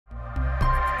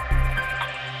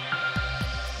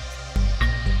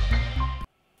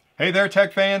Hey there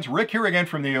tech fans, Rick here again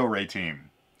from the OREI team.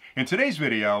 In today's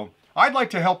video, I'd like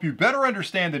to help you better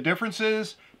understand the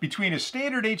differences between a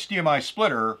standard HDMI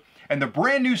splitter and the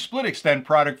brand new SplitXtend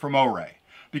product from OREI,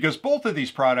 because both of these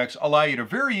products allow you to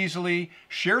very easily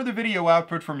share the video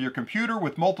output from your computer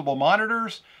with multiple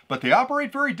monitors, but they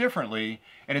operate very differently,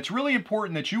 and it's really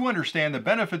important that you understand the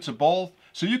benefits of both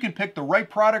so you can pick the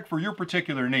right product for your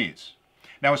particular needs.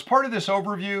 Now, as part of this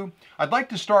overview, I'd like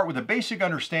to start with a basic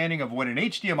understanding of what an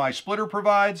HDMI splitter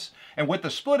provides and what the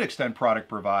SplitXtend product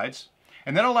provides,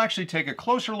 and then I'll actually take a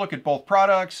closer look at both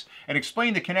products and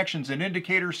explain the connections and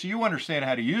indicators so you understand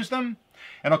how to use them.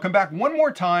 And I'll come back one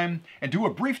more time and do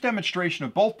a brief demonstration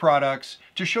of both products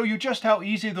to show you just how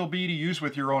easy they'll be to use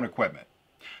with your own equipment.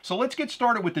 So let's get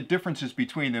started with the differences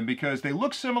between them, because they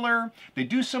look similar, they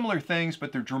do similar things,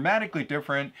 but they're dramatically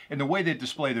different in the way they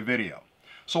display the video.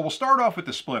 So we'll start off with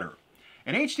the splitter.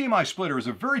 An HDMI splitter is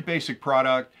a very basic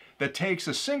product that takes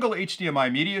a single HDMI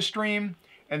media stream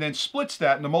and then splits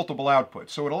that into multiple outputs.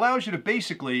 So it allows you to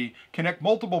basically connect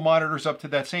multiple monitors up to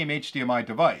that same HDMI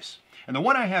device. And the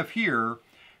one I have here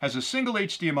has a single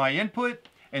HDMI input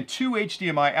and two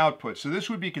HDMI outputs. So this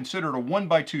would be considered a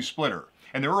 1x2 splitter.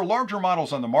 And there are larger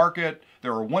models on the market.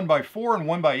 There are 1x4 and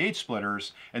 1x8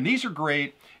 splitters, and these are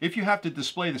great if you have to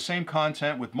display the same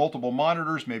content with multiple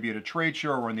monitors, maybe at a trade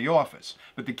show or in the office.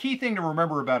 But the key thing to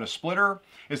remember about a splitter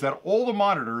is that all the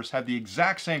monitors have the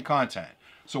exact same content.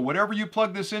 So whatever you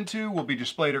plug this into will be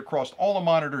displayed across all the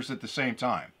monitors at the same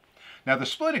time. Now the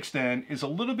SplitXtend is a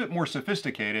little bit more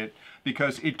sophisticated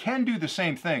because it can do the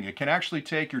same thing. It can actually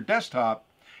take your desktop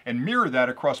and mirror that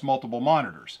across multiple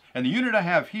monitors. And the unit I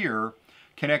have here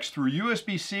connects through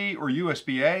USB-C or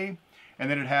USB-A, and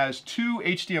then it has two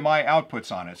HDMI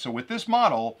outputs on it. So with this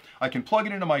model, I can plug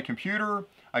it into my computer,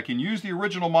 I can use the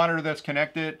original monitor that's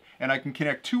connected, and I can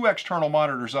connect two external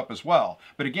monitors up as well.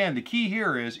 But again, the key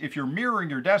here is if you're mirroring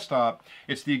your desktop,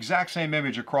 it's the exact same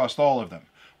image across all of them.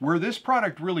 Where this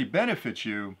product really benefits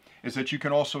you is that you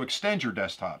can also extend your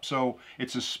desktop. So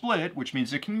it's a split, which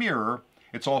means it can mirror.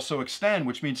 It's also extend,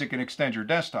 which means it can extend your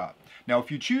desktop. Now,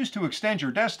 if you choose to extend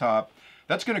your desktop,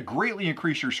 that's going to greatly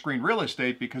increase your screen real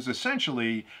estate, because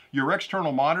essentially your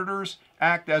external monitors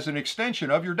act as an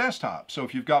extension of your desktop. So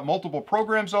if you've got multiple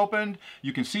programs opened,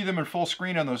 you can see them in full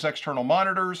screen on those external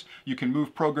monitors. You can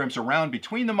move programs around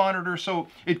between the monitors. So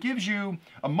it gives you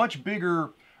a much bigger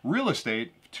real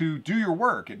estate to do your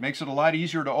work. It makes it a lot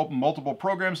easier to open multiple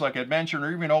programs like I mentioned,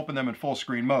 or even open them in full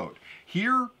screen mode.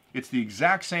 Here, it's the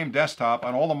exact same desktop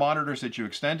on all the monitors that you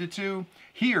extend it to.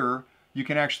 Here, you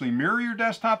can actually mirror your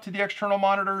desktop to the external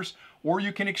monitors, or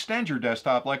you can extend your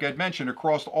desktop, like I'd mentioned,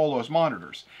 across all those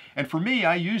monitors. And for me,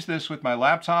 I use this with my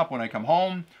laptop when I come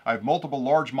home. I have multiple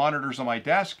large monitors on my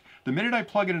desk. The minute I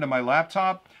plug it into my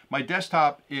laptop, my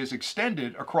desktop is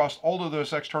extended across all of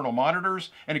those external monitors,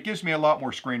 and it gives me a lot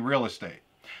more screen real estate.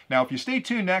 Now, if you stay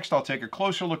tuned next, I'll take a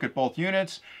closer look at both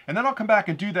units, and then I'll come back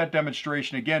and do that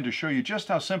demonstration again to show you just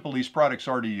how simple these products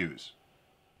are to use.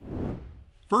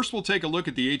 First, we'll take a look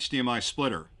at the HDMI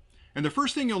splitter. And the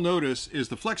first thing you'll notice is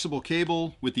the flexible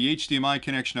cable with the HDMI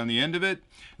connection on the end of it.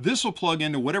 This will plug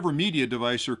into whatever media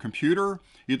device or computer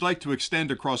you'd like to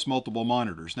extend across multiple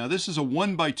monitors. Now, this is a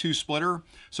 1x2 splitter,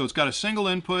 so it's got a single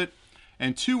input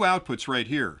and two outputs right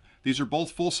here. These are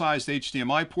both full-sized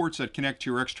HDMI ports that connect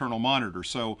to your external monitor,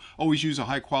 so always use a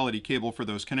high-quality cable for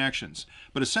those connections.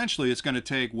 But essentially, it's going to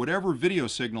take whatever video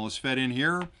signal is fed in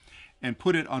here and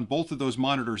put it on both of those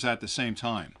monitors at the same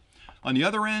time. On the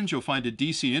other end, you'll find a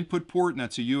DC input port, and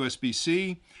that's a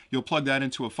USB-C. You'll plug that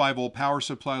into a 5-volt power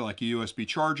supply like a USB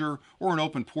charger or an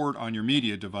open port on your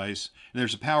media device. And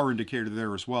there's a power indicator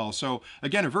there as well. So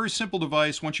again, a very simple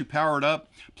device. Once you power it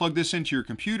up, plug this into your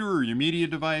computer or your media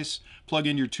device, plug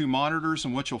in your two monitors,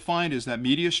 and what you'll find is that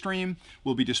media stream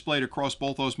will be displayed across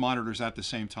both those monitors at the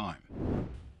same time.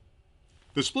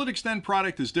 The SplitXtend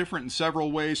product is different in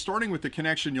several ways, starting with the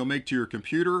connection you'll make to your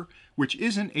computer, which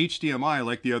isn't HDMI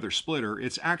like the other splitter.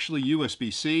 It's actually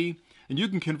USB-C, and you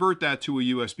can convert that to a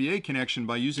USB-A connection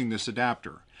by using this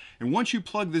adapter. And once you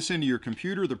plug this into your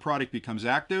computer, the product becomes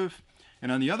active.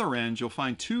 And on the other end, you'll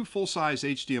find two full-size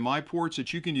HDMI ports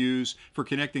that you can use for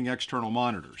connecting external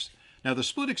monitors. Now, the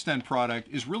SplitXtend product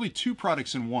is really two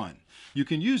products in one. You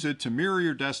can use it to mirror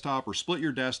your desktop or split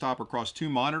your desktop across two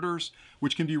monitors,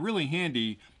 which can be really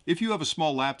handy if you have a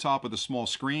small laptop with a small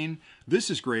screen. This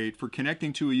is great for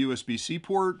connecting to a USB-C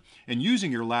port and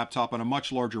using your laptop on a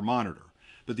much larger monitor.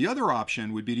 But the other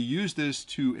option would be to use this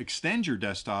to extend your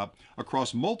desktop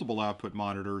across multiple output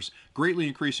monitors, greatly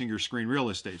increasing your screen real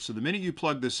estate. So the minute you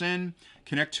plug this in,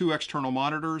 connect two external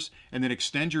monitors, and then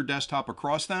extend your desktop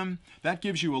across them, that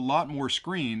gives you a lot more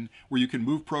screen where you can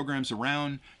move programs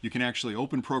around, you can actually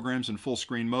open programs in full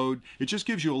screen mode. It just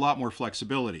gives you a lot more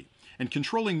flexibility. And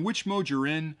controlling which mode you're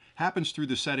in happens through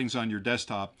the settings on your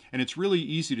desktop, and it's really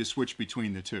easy to switch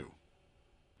between the two.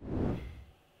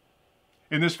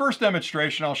 In this first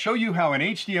demonstration, I'll show you how an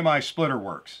HDMI splitter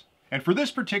works. And for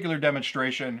this particular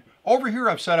demonstration, over here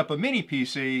I've set up a mini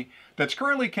PC that's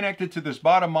currently connected to this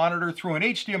bottom monitor through an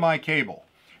HDMI cable.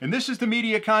 And this is the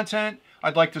media content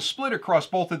I'd like to split across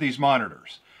both of these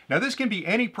monitors. Now this can be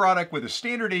any product with a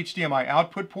standard HDMI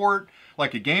output port,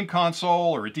 like a game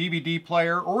console or a DVD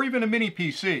player, or even a mini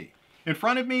PC. In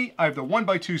front of me, I have the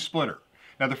 1x2 splitter.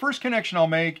 Now the first connection I'll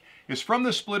make is from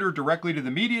the splitter directly to the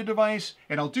media device,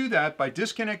 and I'll do that by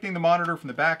disconnecting the monitor from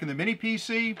the back of the mini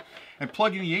PC and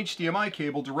plugging the HDMI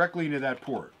cable directly into that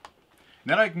port.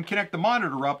 And then I can connect the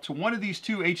monitor up to one of these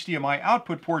two HDMI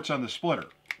output ports on the splitter.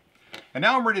 And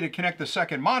now I'm ready to connect the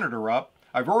second monitor up.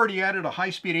 I've already added a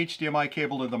high-speed HDMI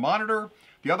cable to the monitor.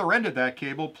 The other end of that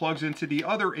cable plugs into the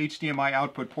other HDMI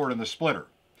output port on the splitter.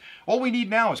 All we need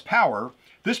now is power.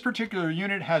 This particular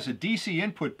unit has a DC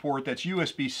input port that's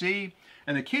USB-C,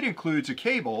 and the kit includes a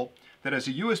cable that has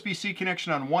a USB-C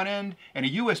connection on one end and a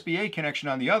USB-A connection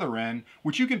on the other end,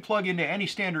 which you can plug into any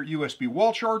standard USB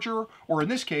wall charger, or in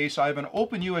this case, I have an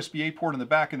open USB-A port in the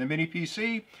back of the mini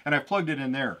PC, and I've plugged it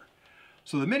in there.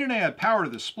 So the minute I add power to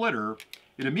the splitter,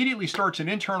 it immediately starts an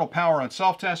internal power on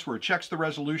self-test where it checks the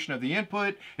resolution of the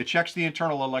input, it checks the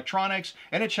internal electronics,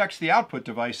 and it checks the output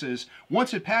devices.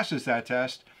 Once it passes that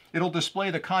test, it'll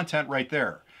display the content right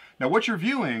there. Now what you're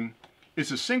viewing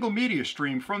is a single media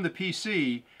stream from the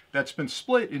PC that's been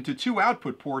split into two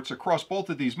output ports across both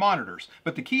of these monitors.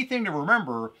 But the key thing to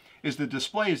remember is the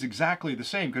display is exactly the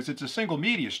same because it's a single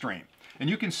media stream. And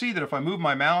you can see that if I move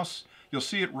my mouse, you'll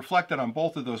see it reflected on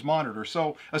both of those monitors.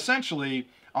 So essentially,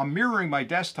 I'm mirroring my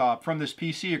desktop from this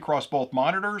PC across both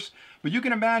monitors. But you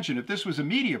can imagine if this was a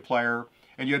media player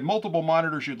and you had multiple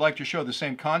monitors you'd like to show the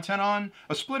same content on,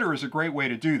 a splitter is a great way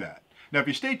to do that. Now, if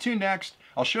you stay tuned next,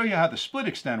 I'll show you how the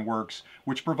SplitXtend works,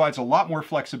 which provides a lot more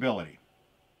flexibility.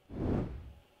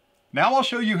 Now I'll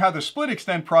show you how the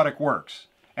SplitXtend product works.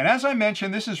 And as I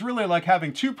mentioned, this is really like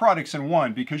having two products in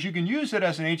one because you can use it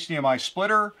as an HDMI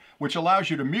splitter, which allows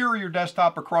you to mirror your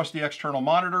desktop across the external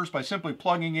monitors by simply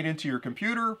plugging it into your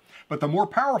computer. But the more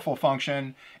powerful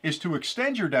function is to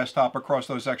extend your desktop across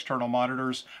those external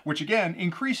monitors, which again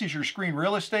increases your screen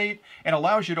real estate and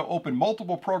allows you to open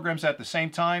multiple programs at the same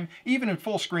time, even in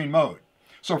full screen mode.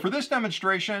 So for this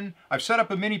demonstration, I've set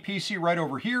up a mini PC right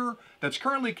over here that's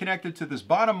currently connected to this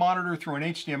bottom monitor through an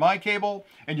HDMI cable,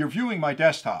 and you're viewing my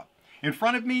desktop. In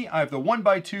front of me, I have the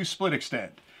 1x2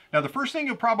 SplitXtend. Now the first thing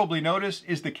you'll probably notice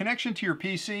is the connection to your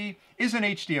PC isn't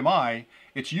HDMI,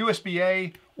 it's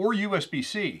USB-A or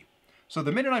USB-C. So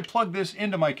the minute I plug this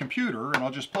into my computer, and I'll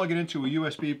just plug it into a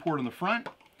USB port in the front,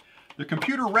 the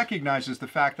computer recognizes the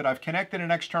fact that I've connected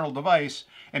an external device,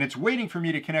 and it's waiting for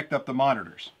me to connect up the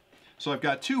monitors. So I've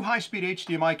got two high-speed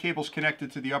HDMI cables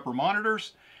connected to the upper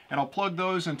monitors, and I'll plug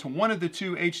those into one of the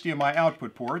two HDMI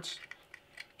output ports,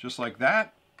 just like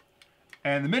that.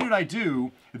 And the minute I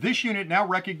do, this unit now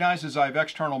recognizes I have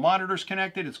external monitors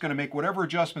connected. It's going to make whatever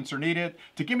adjustments are needed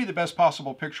to give me the best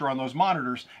possible picture on those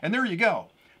monitors. And there you go.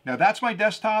 Now that's my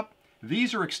desktop.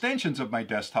 These are extensions of my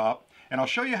desktop, and I'll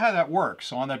show you how that works.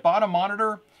 So on that bottom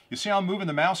monitor, you see how I'm moving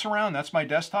the mouse around? That's my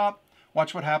desktop.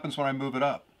 Watch what happens when I move it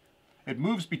up. It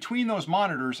moves between those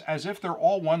monitors as if they're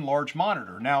all one large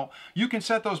monitor. Now, you can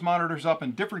set those monitors up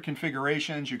in different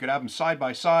configurations. You could have them side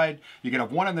by side. You could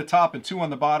have one on the top and two on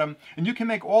the bottom. And you can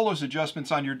make all those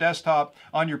adjustments on your desktop,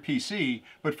 on your PC.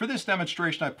 But for this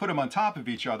demonstration, I put them on top of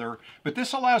each other. But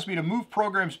this allows me to move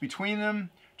programs between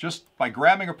them just by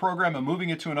grabbing a program and moving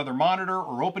it to another monitor,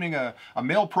 or opening a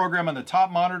mail program on the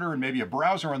top monitor and maybe a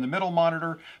browser on the middle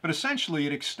monitor. But essentially,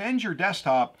 it extends your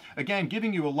desktop, again,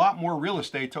 giving you a lot more real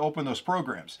estate to open those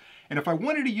programs. And if I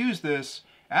wanted to use this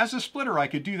as a splitter, I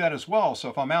could do that as well. So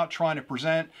if I'm out trying to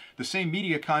present the same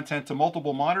media content to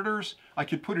multiple monitors, I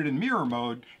could put it in mirror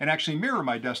mode and actually mirror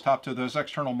my desktop to those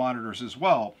external monitors as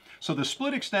well. So the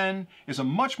SplitXtend is a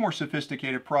much more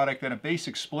sophisticated product than a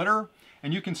basic splitter.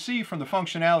 And you can see from the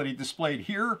functionality displayed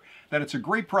here that it's a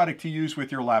great product to use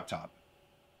with your laptop.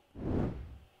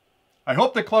 I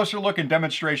hope the closer look and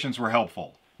demonstrations were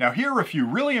helpful. Now here are a few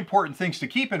really important things to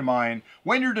keep in mind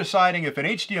when you're deciding if an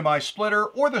HDMI splitter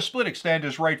or the SplitXtend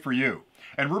is right for you.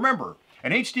 And remember,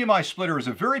 An HDMI splitter is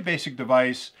a very basic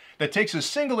device that takes a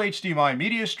single HDMI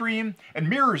media stream and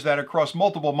mirrors that across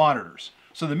multiple monitors.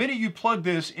 So the minute you plug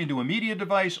this into a media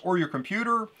device or your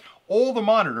computer, all the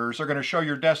monitors are going to show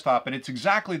your desktop and it's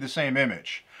exactly the same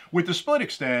image. With the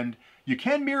SplitXtend, you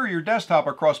can mirror your desktop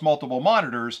across multiple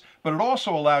monitors, but it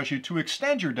also allows you to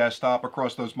extend your desktop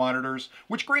across those monitors,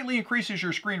 which greatly increases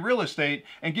your screen real estate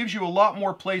and gives you a lot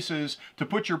more places to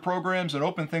put your programs and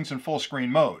open things in full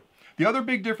screen mode. The other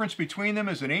big difference between them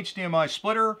is an HDMI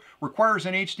splitter requires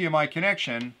an HDMI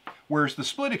connection, whereas the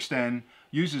SplitXtend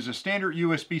uses a standard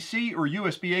USB-C or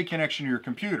USB-A connection to your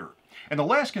computer. And the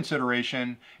last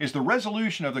consideration is the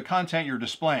resolution of the content you're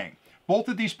displaying. Both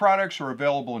of these products are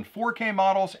available in 4K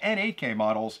models and 8K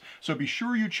models, so be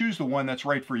sure you choose the one that's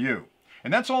right for you.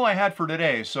 And that's all I had for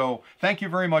today, so thank you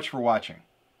very much for watching.